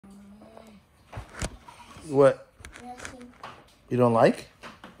What? Nothing. You don't like?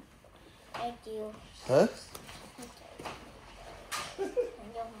 I do. Huh? I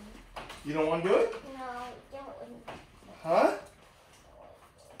don't. You don't want to do it? No, I don't. Huh?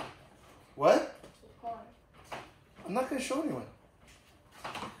 What? I'm not going to show anyone.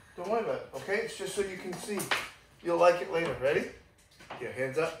 Don't worry about it, okay? It's just so you can see. You'll like it later. Ready? Yeah,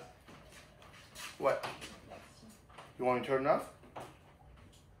 hands up. What? You want me to turn it off?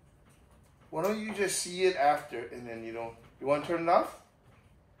 Why don't you just see it after and then you don't... You want to turn it off?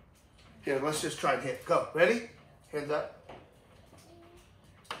 Here, let's just try and hit. Go. Ready? Hands up.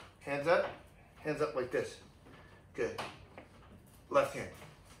 Hands up. Hands up like this. Good. Left hand.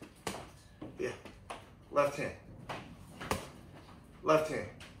 Yeah. Left hand. Left hand.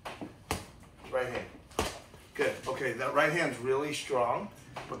 Right hand. Good. Okay, that right hand's really strong,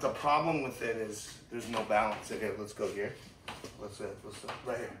 but the problem with it is there's no balance. Okay, let's go here. Let's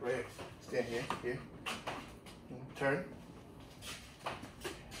right here, right here. Stand here, here. Turn.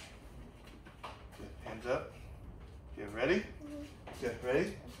 Good. Hands up. Get ready. Good.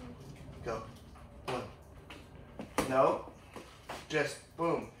 Ready? Go. One. No. Just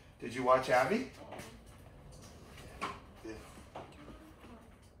boom. Did you watch Abby? Yeah.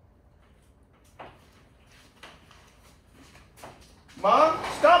 Mom,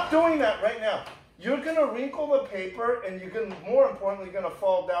 stop doing that right now. You're going to wrinkle the paper and you're going to, more importantly, going to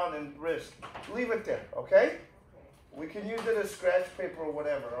fall down and risk. Leave it there, okay? We can use it as scratch paper or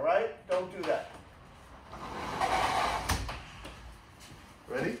whatever, all right? Don't do that.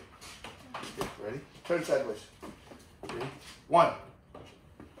 Ready? Okay, ready? Turn sideways. Ready? One.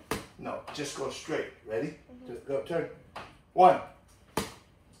 No, just go straight. Ready? Just go, turn. One.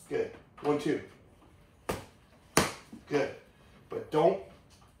 Good. 1, 2. Good. But don't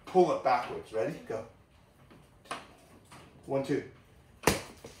pull it backwards. Ready? Go. 1, 2.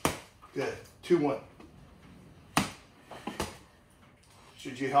 Good. 2, 1.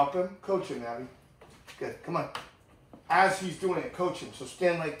 Should you help him? Coach him, Abby. Good. Come on. As he's doing it, coach him. So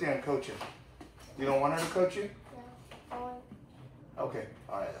stand right there and coach him. You don't want her to coach you? No. Okay.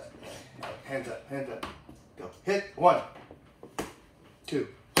 All right. Hands up. Hands up. Go. Hit. 1, 2.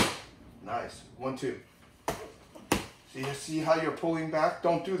 Nice. 1, 2. See how you're pulling back?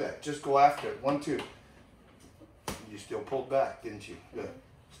 Don't do that. Just go after it. 1, 2. You still pulled back, didn't you? Good.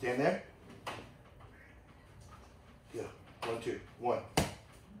 Stand there. Yeah. 1, 2. 1.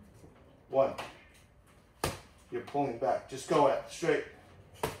 1. You're pulling back. Just go at it. Straight.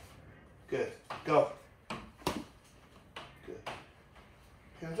 Good. Go. Good.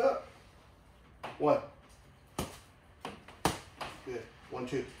 Hands up. 1. Good. 1,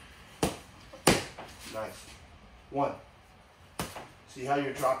 2. Nice. 1. See how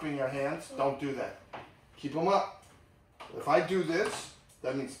you're dropping your hands? Don't do that. Keep them up. If I do this,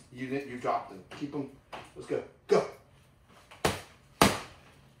 that means you dropped them. Keep them. Let's go. Go.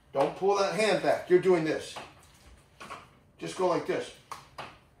 Don't pull that hand back. You're doing this. Just go like this.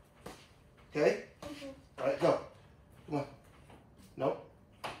 Okay? All right, go. Come on. Nope.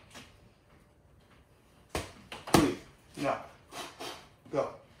 Breathe. Now.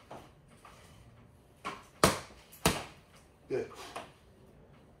 Go. Good.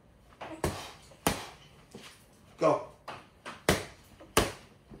 Go.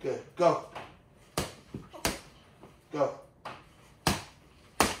 Good. Go. Go.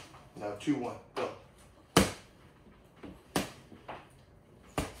 Now 2, 1. Go.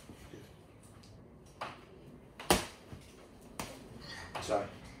 Sorry.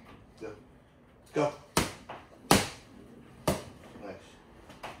 Go. Go. Nice.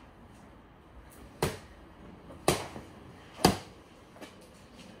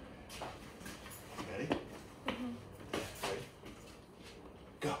 Ready? Ready?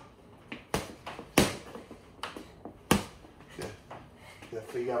 Go. Good. Good.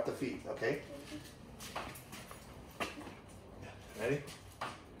 Figure out the feet, okay? Ready?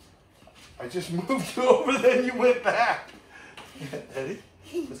 I just moved you over, then you went back. Ready?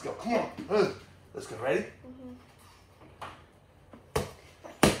 Let's go. Come on. Let's go. Ready?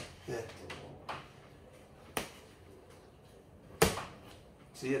 Good.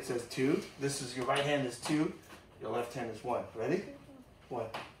 See, it says 2. This is your right hand is 2. Your left hand is 1. Ready? 1.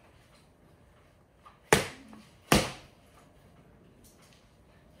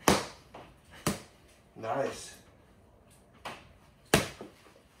 Nice.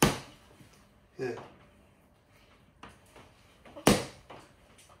 Good.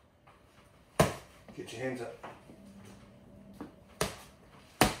 Get your hands up.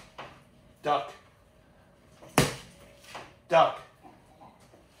 Duck. Duck.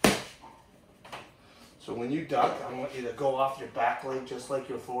 So when you duck, I want you to go off your back leg just like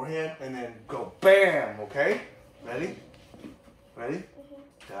your forehand and then go bam, okay? Ready? Ready?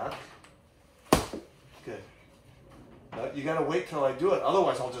 Duck. Good. You gotta wait till I do it,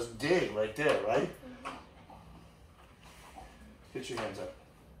 otherwise I'll just dig right there, right? Get your hands up.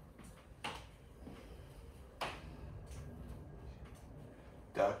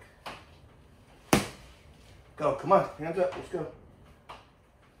 Duck. Go, come on, hands up, let's go.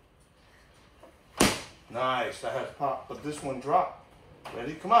 Nice, that has pop, but this one dropped.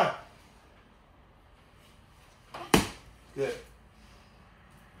 Ready? Come on. Good.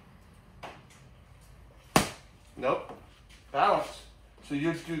 Nope. Balance. So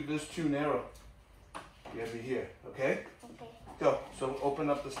you do this too narrow. You gotta be here, okay? Okay. Go. So open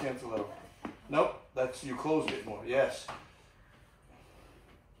up the stance a little. Nope. That's, you closed it more. Yes.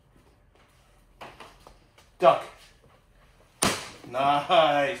 Duck.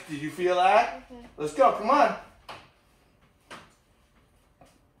 Nice. Did you feel that? Let's go. Come on.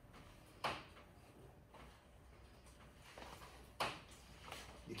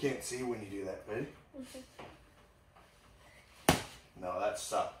 You can't see when you do that. Ready? No, that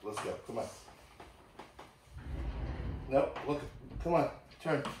sucked. Let's go. Come on. Nope. Look. Come on.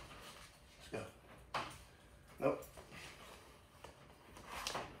 Turn. Let's go. Nope.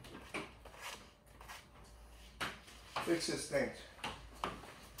 Fix this thing.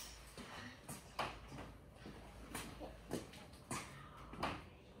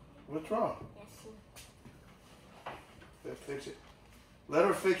 What's wrong? Let's fix it. Let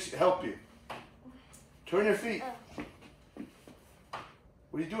her fix it. Help you. Turn your feet.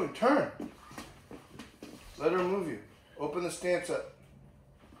 What are you doing? Turn. Let her move you. Open the stance up.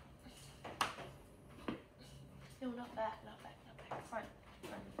 No, not back, not back, not back. Front.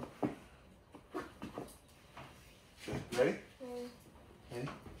 Okay, ready? Ready?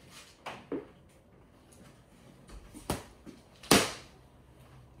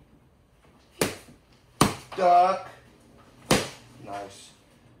 Duck. Nice.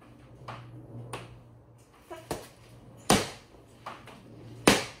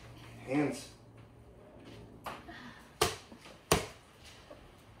 Hands.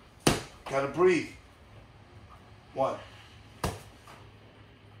 Gotta breathe. 1.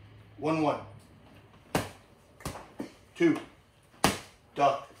 1, 1. 2.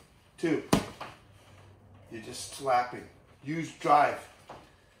 Duck. 2. You're just slapping. Use drive.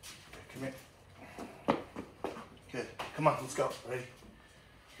 Come here. Good. Come on, let's go. Ready?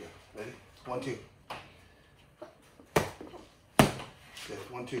 Good. Ready? 1, 2. Good.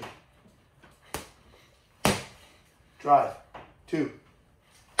 1, 2. Drive. 2.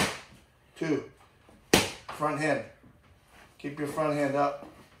 2. Front hand. Keep your front hand up.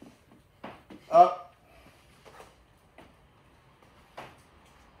 Up.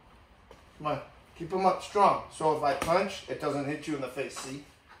 Come on. Keep them up strong. So if I punch, it doesn't hit you in the face. See?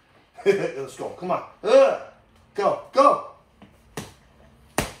 Let's go. Come on. Go. Go.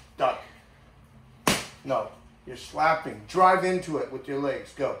 Duck. No. You're slapping. Drive into it with your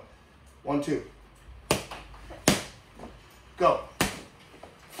legs. Go. 1, 2. Go.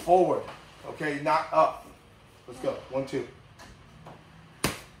 Forward. Okay, not up. Let's go. 1, 2.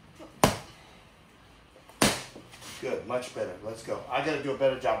 Good. Much better. Let's go. I got to do a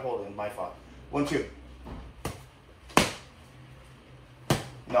better job holding. My fault. 1, 2.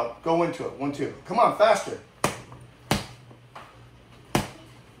 No. Go into it. 1, 2. Come on. Faster.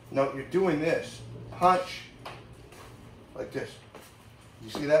 No, you're doing this. Punch. Like this. You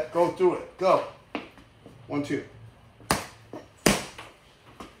see that? Go through it. Go. 1, 2.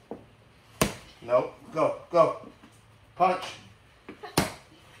 No. Go. Go. Punch.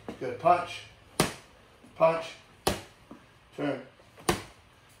 Good. Punch. Punch. Turn.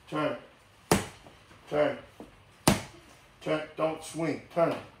 Turn. Turn. Turn. Don't swing.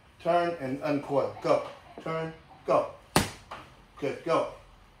 Turn. Turn and uncoil. Go. Turn. Go. Good. Go.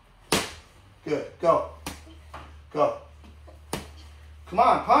 Good. Go. Go. Come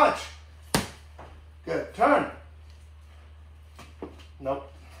on. Punch. Good. Turn.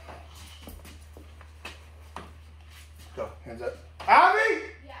 Nope. Go. Hands up. Abby!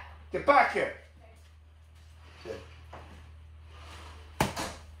 Yeah. Get back here. Good.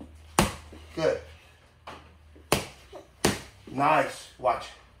 Good. Nice. Watch.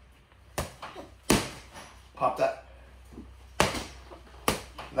 Pop that.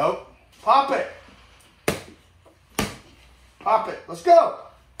 Nope. Pop it. Pop it. Let's go.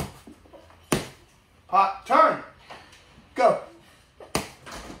 Pop. Turn. Go.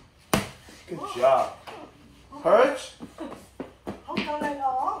 Good job. Hurts?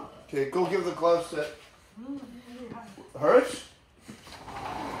 Okay, go give the gloves set. Hurts?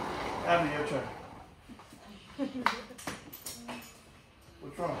 Abby, your turn.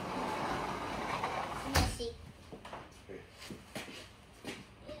 What's wrong? Messy. Okay.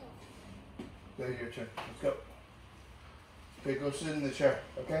 Go, your turn. Let's go. Okay, go sit in the chair,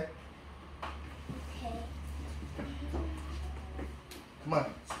 okay? Okay. Come on,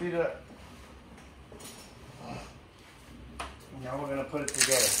 speed it up. Now we're gonna put it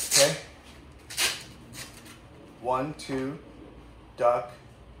together, okay? 1, 2, duck,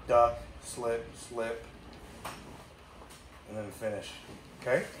 duck, slip, slip, and then finish.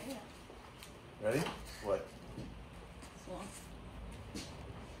 Okay? Ready? What?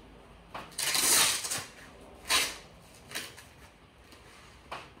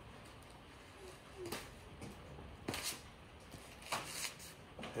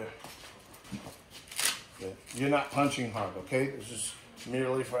 Here. Good. You're not punching hard, okay? This is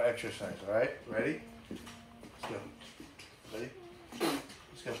merely for exercise, all right? Ready? Let's go. Ready?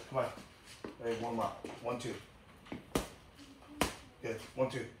 Let's go. Come on. Ready? Warm up. 1, 2. Good. 1,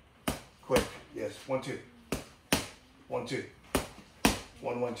 2. Quick. Yes. 1, 2. 1, 2.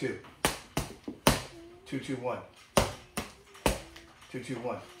 1, 1, 2. 2, 2, 1. 2, 2,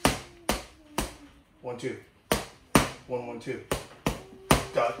 1. 1, 2. 1, 1, 2.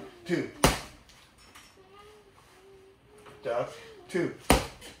 Duck. 2. Duck. 2.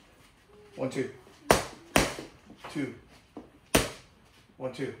 1, 2. 2.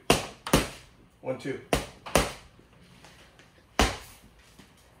 1, 2. 1, 2.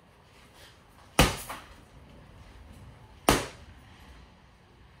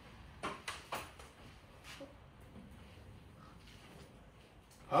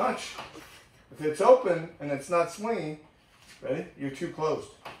 Punch. If it's open and it's not swinging, ready? You're too closed.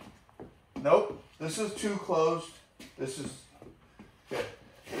 Nope. This is too closed. This is good.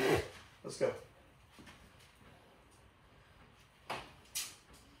 Let's go.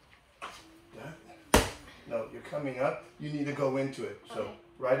 No, you're coming up. You need to go into it. So Okay.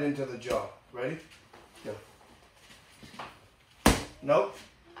 right into the jaw. Ready? Go. Nope.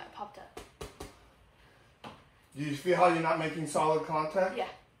 I popped up. Do you feel how you're not making solid contact? Yeah.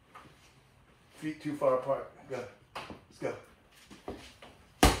 Feet too far apart. Go. Let's go.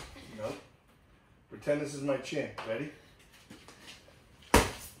 Nope. Pretend this is my chin. Ready?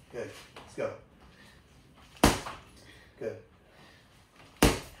 Good. Let's go. Good.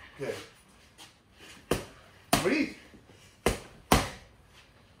 Good. Breathe.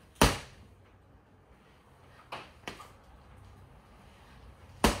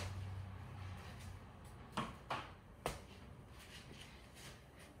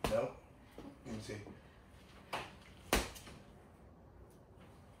 No. Let me see.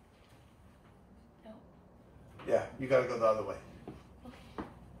 No. Yeah, you gotta go the other way.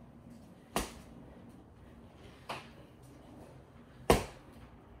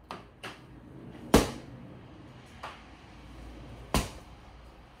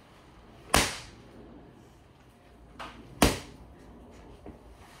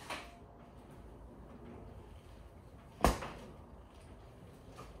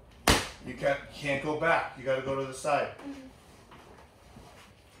 You can't go back. You gotta go to the side.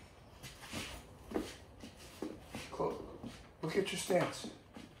 Look at your stance.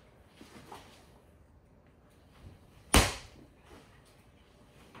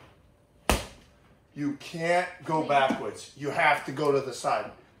 You can't go backwards. You have to go to the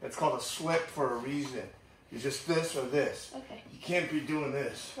side. It's called a slip for a reason. It's just this or this. Okay. You can't be doing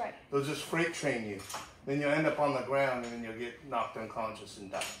this. Right. They'll just freight train you. Then you'll end up on the ground and then you'll get knocked unconscious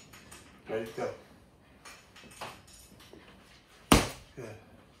and die. Ready? Go. Good.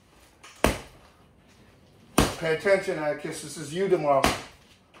 Pay attention, Atticus. This is you tomorrow.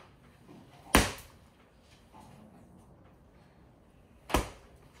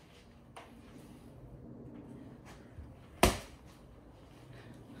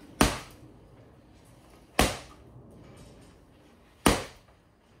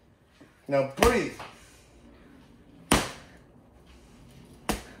 Now breathe.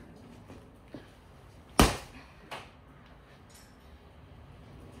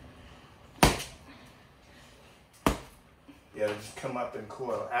 Yeah, just come up and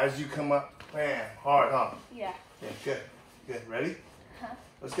coil. As you come up, bam, hard, huh? Yeah. Yeah, good. Good. Ready? Huh?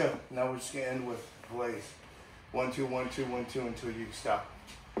 Let's go. Now we're just gonna end with blaze. 1, 2, 1, 2, 1, 2 until you stop.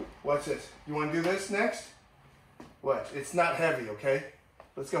 Watch this. You wanna do this next? What? It's not heavy, okay?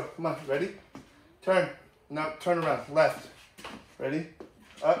 Let's go. Come on, ready? Turn. Now turn around. Left. Ready?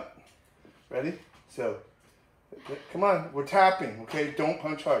 Up. Ready? So, come on. We're tapping, okay? Don't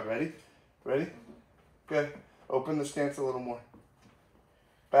punch hard. Ready? Ready? Good. Open the stance a little more.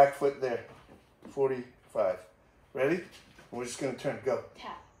 Back foot there. 45. Ready? We're just going to turn. Go.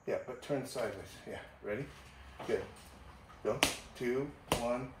 Tap. Yeah, but turn sideways. Yeah. Ready? Good. Go. 2,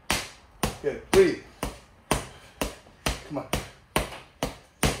 1. Good. Breathe. Come on.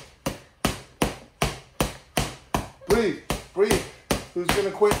 Breathe. Breathe. Who's going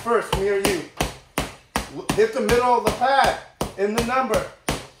to quit first, me or you? Hit the middle of the pad in the number.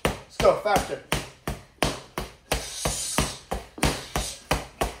 Let's go. Faster.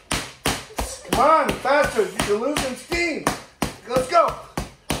 Come on. Faster. You're losing steam. Let's go.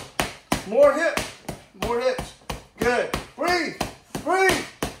 More hits. More hits. Good. Breathe. Breathe.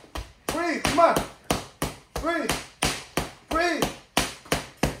 Breathe. Come on. Breathe. Breathe.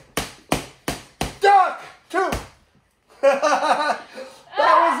 Duck. 2. That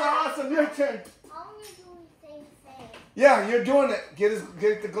was awesome. Your turn. How are you doing same? Yeah, you're doing it.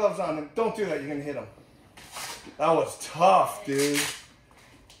 Get the gloves on him. Don't do that. You're going to hit him. That was tough, dude.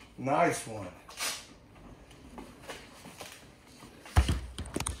 Nice one.